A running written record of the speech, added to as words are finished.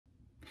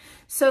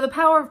So the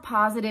power of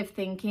positive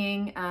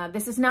thinking,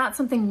 this is not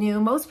something new.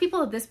 Most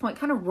people at this point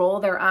kind of roll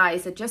their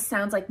eyes. It just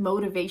sounds like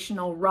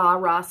motivational,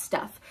 rah-rah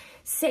stuff.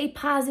 Say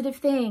positive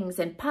things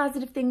and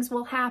positive things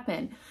will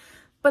happen.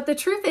 But the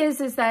truth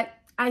is that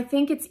I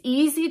think it's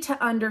easier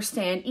to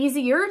understand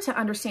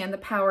the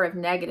power of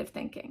negative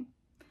thinking.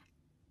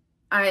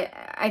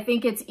 I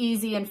think it's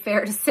easy and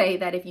fair to say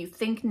that if you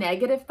think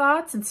negative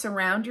thoughts and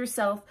surround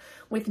yourself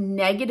with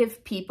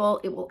negative people,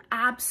 it will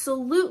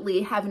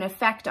absolutely have an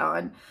effect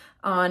on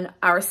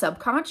our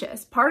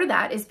subconscious. Part of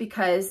that is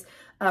because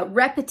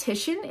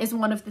repetition is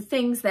one of the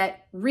things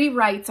that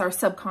rewrites our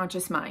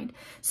subconscious mind.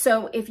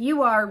 So if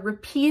you are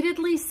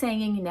repeatedly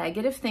saying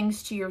negative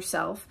things to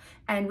yourself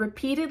and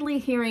repeatedly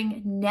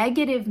hearing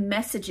negative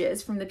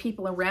messages from the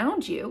people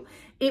around you,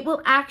 it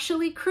will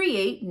actually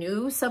create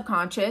new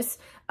subconscious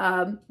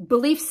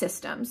belief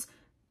systems.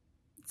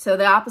 So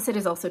the opposite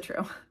is also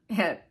true.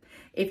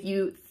 If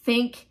you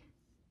think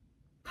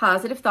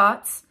positive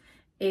thoughts,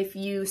 if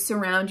you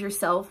surround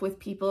yourself with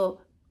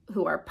people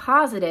who are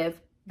positive,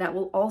 that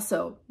will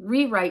also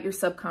rewrite your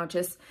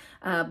subconscious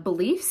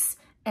beliefs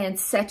and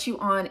set you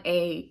on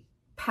a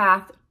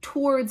path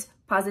towards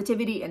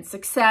positivity and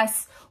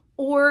success.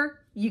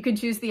 Or you can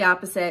choose the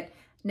opposite.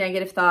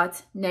 Negative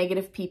thoughts,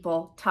 negative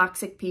people,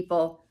 toxic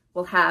people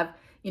will have,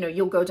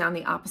 you'll go down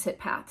the opposite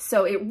path.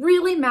 So it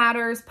really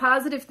matters.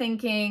 Positive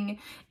thinking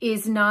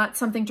is not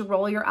something to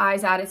roll your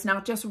eyes at. It's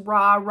not just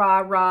rah,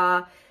 rah,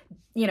 rah,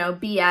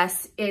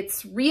 BS.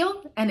 It's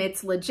real and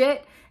it's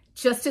legit.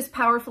 Just as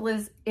powerful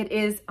as it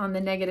is on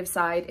the negative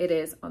side, it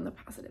is on the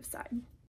positive side.